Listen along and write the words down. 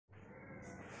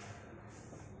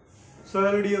So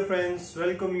hello dear friends,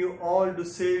 welcome you all to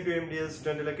Sail to MDS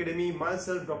Dental Academy.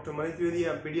 Myself Dr. Malay, Trivedi,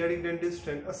 I'm Pediatric Dentist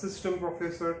and Assistant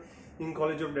Professor in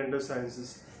College of Dental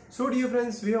Sciences. So dear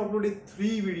friends, we have uploaded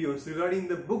 3 videos regarding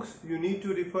the books you need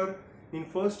to refer in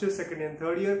first year, second and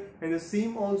third year, and the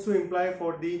same also imply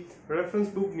for the reference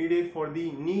book needed for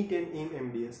the NEET and NEET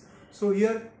MDS. So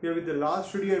here we are with the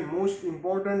last video and most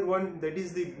important one, that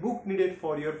is the book needed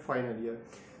for your final year.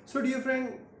 So dear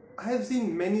friend, I have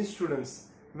seen many students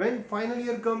when final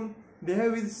year come, they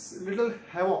have this little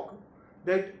havoc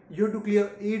that you have to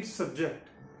clear 8 subjects.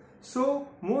 So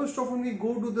most often we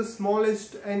go to the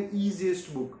smallest and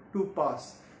easiest book to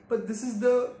pass. But this is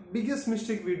the biggest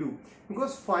mistake we do,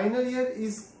 because final year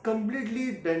is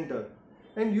completely dental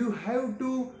and you have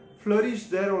to flourish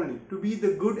there only to be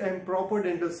the good and proper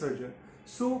dental surgeon.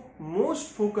 So most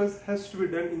focus has to be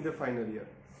done in the final year.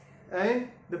 And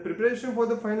the preparation for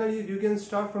the final year, you can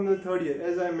start from the third year.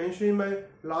 As I mentioned in my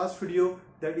last video,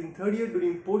 that in third year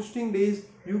during posting days,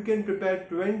 you can prepare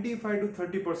 25 to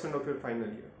 30% of your final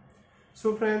year.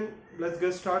 So friend, let's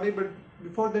get started. But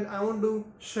before that, I want to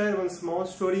share one small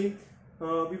story.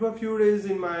 Before a few days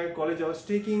in my college, I was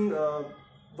taking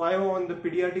bio on the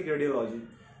pediatric radiology.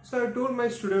 So I told my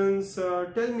students,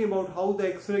 tell me about how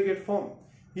the X-ray get formed.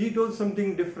 He told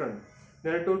something different.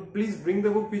 Then I told, please bring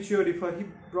the book which you refer. He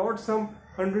brought some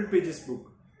 100 pages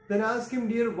book. Then I asked him,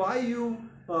 dear, why you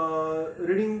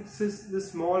reading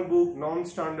this small book,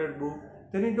 non-standard book?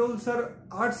 Then he told, sir,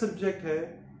 8 subject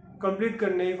है, complete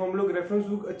करने. If हम लोग reference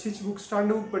book, अच्छी book,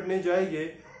 standard book पढ़ने जाएंगे,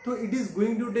 तो it is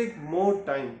going to take more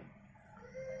time.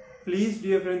 Please,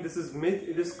 dear friend, this is myth.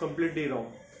 It is completely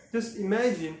wrong. Just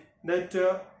imagine that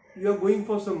you are going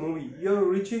for some movie. You are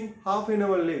reaching half an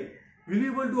hour late. Will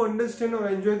you be able to understand or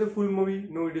enjoy the full movie?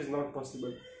 No, it is not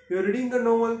possible. You are reading the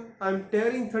novel, I am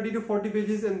tearing 30 to 40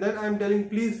 pages and then I am telling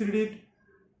please read it.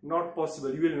 Not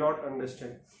possible, you will not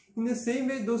understand. In the same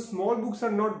way, those small books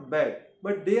are not bad,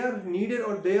 but they are needed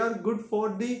or they are good for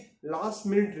the last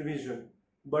minute revision.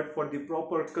 But for the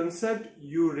proper concept,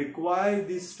 you require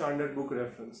this standard book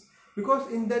reference, because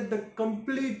in that the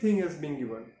complete thing has been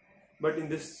given. But in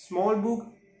this small book,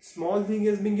 small thing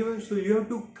has been given, so you have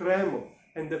to cram up.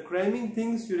 And the cramming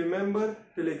things you remember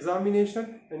till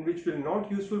examination, and which will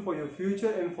not useful for your future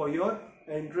and for your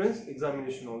entrance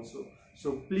examination also.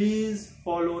 So please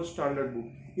follow standard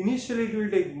book. Initially it will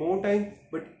take more time,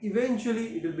 but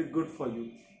eventually it will be good for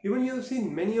you. Even you have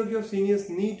seen many of your seniors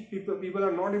NEET people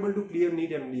are not able to clear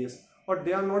NEET MDS, or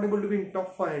they are not able to be in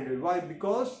top 500. Why?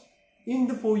 Because in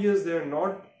the 4 years they are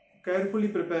not carefully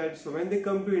prepared. So when they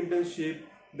come to internship,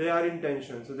 they are in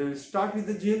tension. So they will start with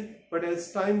the drill, but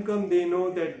as time comes, they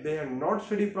know that they have not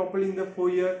studied properly in the 4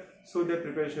 year, so their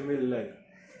preparation will lag.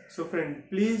 So friend,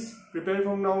 please prepare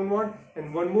from now onward.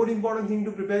 And one more important thing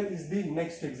to prepare is the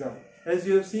next exam. As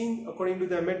you have seen, according to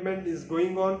the amendment is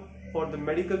going on for the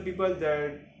medical people,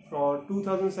 that for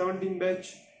 2017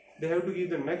 batch, they have to give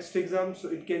the next exam. So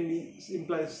it can be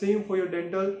imply same for your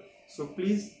dental. So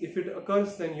please, if it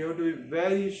occurs, then you have to be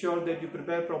very sure that you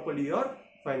prepare properly your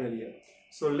final year.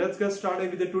 So let's get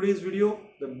started with the today's video.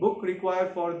 The book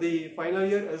required for the final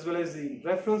year as well as the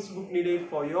reference book needed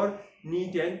for your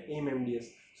NEET and NEET MDS.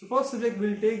 So first subject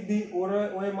will take the oral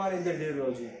OMR and the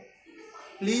radiology.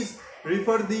 Please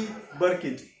refer the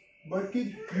Burkitt.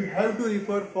 Burkitt, you have to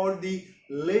refer for the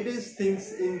latest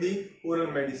things in the oral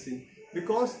medicine,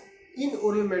 because in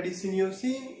oral medicine you have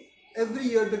seen every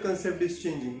year the concept is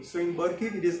changing. So in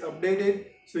Burkitt it is updated.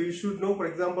 So you should know, for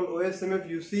example, OSMF,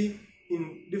 you see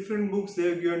in different books they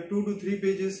have given 2 to 3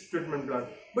 pages treatment plan,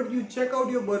 but you check out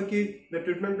your Burkitt, the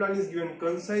treatment plan is given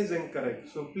concise and correct.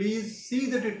 So please see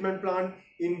the treatment plan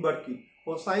in Burkitt.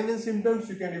 For signs and symptoms,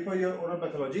 you can refer your oral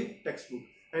pathology textbook,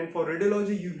 and for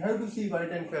radiology you have to see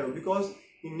white and farrow, because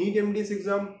in NEET MDS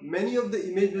exam many of the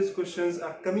image based questions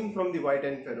are coming from the white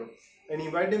and farrow, and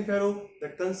in white and farrow the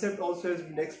concept also has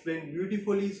been explained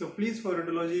beautifully. So please, for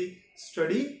radiology,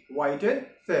 study white and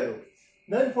farrow.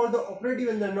 Then for the operative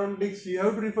and the endodontics, you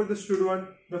have to refer the student.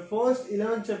 The first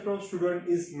 11 chapter of student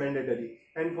is mandatory,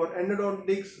 and for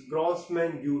endodontics,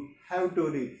 Grossman, you have to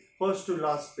read first to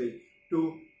last page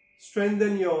to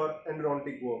strengthen your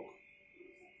endodontic work.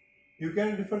 You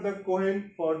can refer the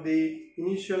Cohen for the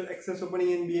initial access opening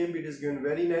in BMP. It is given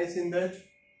very nice in that.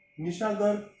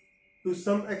 Nishagar, to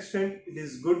some extent it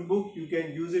is good book. You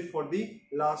can use it for the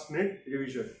last minute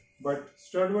revision. But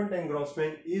Student and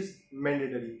Grossman is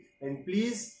mandatory. And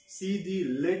please see the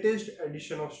latest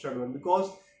edition of Student,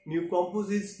 because new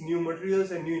composites, new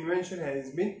materials and new invention has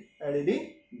been added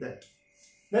in that.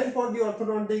 Then for the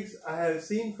orthodontics, I have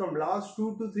seen from last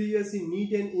 2 to 3 years in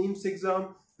NEET and AIMS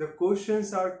exam, the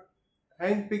questions are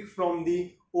handpicked from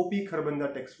the OP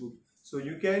Kharbanda textbook. So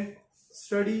you can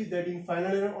study that in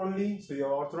final year only, so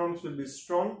your orthodontics will be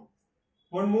strong.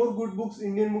 One more good books,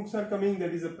 Indian books are coming,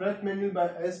 that is a prep manual by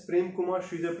S. Prem Kumar,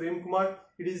 Sridhar Prem Kumar.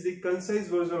 It is the concise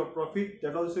version of Profit,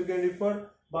 that also you can refer.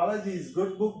 Balaji is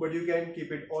good book, but you can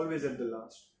keep it always at the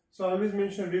last. So I always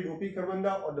mention read O.P.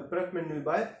 Kharbanda or the prep manual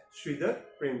by Sridhar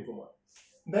Prem Kumar.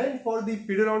 Then for the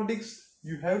pediatrics,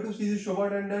 you have to see the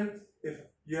Shobha Tandon. If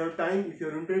you have time, if you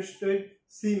are interested,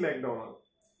 see McDonald.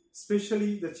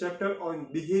 Especially the chapter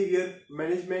on behavior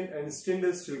management and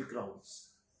stainless steel crowns.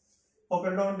 For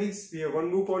periodontics, we have one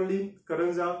book only,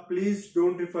 Karanza. Please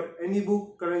don't refer any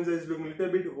book. Karanza is looking a little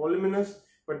bit voluminous,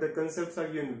 but the concepts are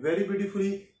given very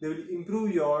beautifully. They will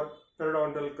improve your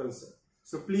periodontal concept.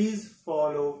 So please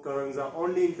follow Karanza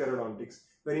only in periodontics.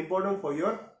 Very important for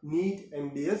your NEET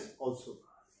MDS also.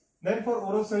 Then for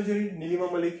oral surgery,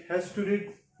 Nilima Malik has to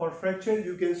read. For fracture,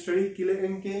 you can study Killer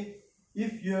NK.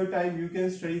 If you have time, you can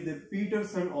study the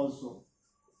Peterson also.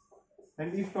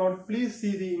 And if not, please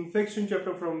see the infection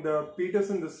chapter from the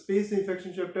Peterson, the space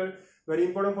infection chapter, very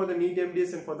important for the NEET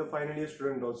MDS and for the final year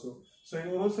student also. So in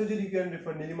oral surgery, you can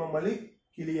refer Nilima Malik,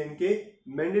 Kili NK,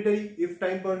 mandatory. If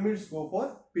time permits, go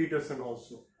for Peterson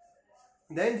also.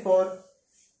 Then for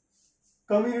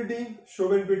community,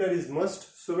 Shoben Peter is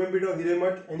must. Shoben Peter,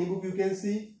 Hiremat, any book you can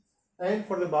see. And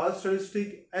for the bar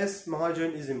statistic, S.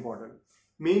 Mahajan is important.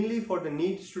 Mainly for the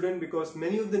NEET student, because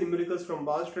many of the numericals from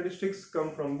bar statistics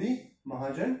come from the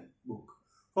Mahajan book.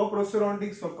 For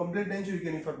prosthodontics, for complete denture, you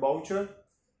can refer Boucher.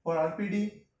 For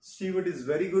RPD, Stewart is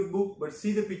very good book, but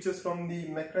see the pictures from the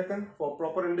McCracken for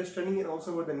proper understanding, and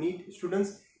also for the NEET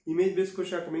students, image based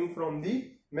questions are coming from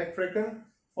the McCracken.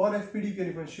 For FPD, you can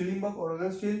refer Schillingberg or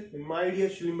Rosenstiel. In my idea,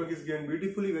 Schillingberg is given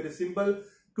beautifully, very simple.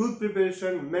 Tooth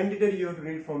preparation, mandatory you have to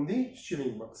read from the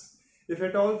Schillingbergs. If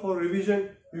at all for revision,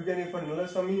 you can refer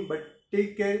Nalaswamy, but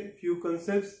take care, few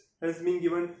concepts has been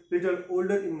given little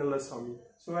older in Nalaswamy.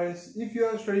 So guys, if you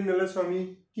are studying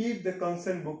Nalaswamy, keep the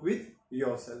consent book with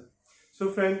yourself.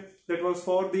 So friend, that was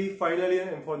for the final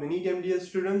year and for the NEET MDS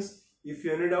students. If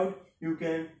you are in doubt, you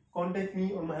can contact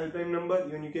me on my helpline number.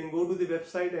 Even you can go to the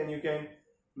website and you can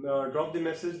drop the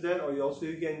message there, or also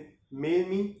you can mail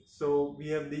me. So we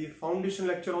have the foundation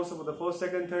lecture also for the first,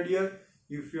 second, third year.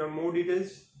 If you want more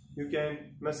details, you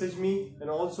can message me, and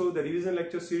also the revision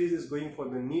lecture series is going for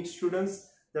the NEET students,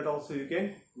 that also you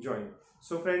can join.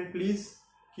 So friend, please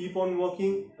keep on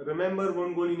working. Remember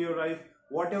one goal in your life,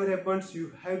 whatever happens,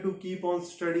 you have to keep on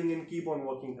studying and keep on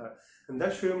working hard, and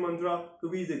that's your mantra to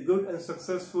be the good and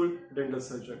successful dental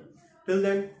surgeon. Till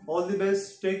then, all the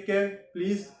best, take care,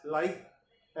 please like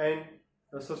and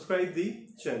subscribe the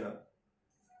channel.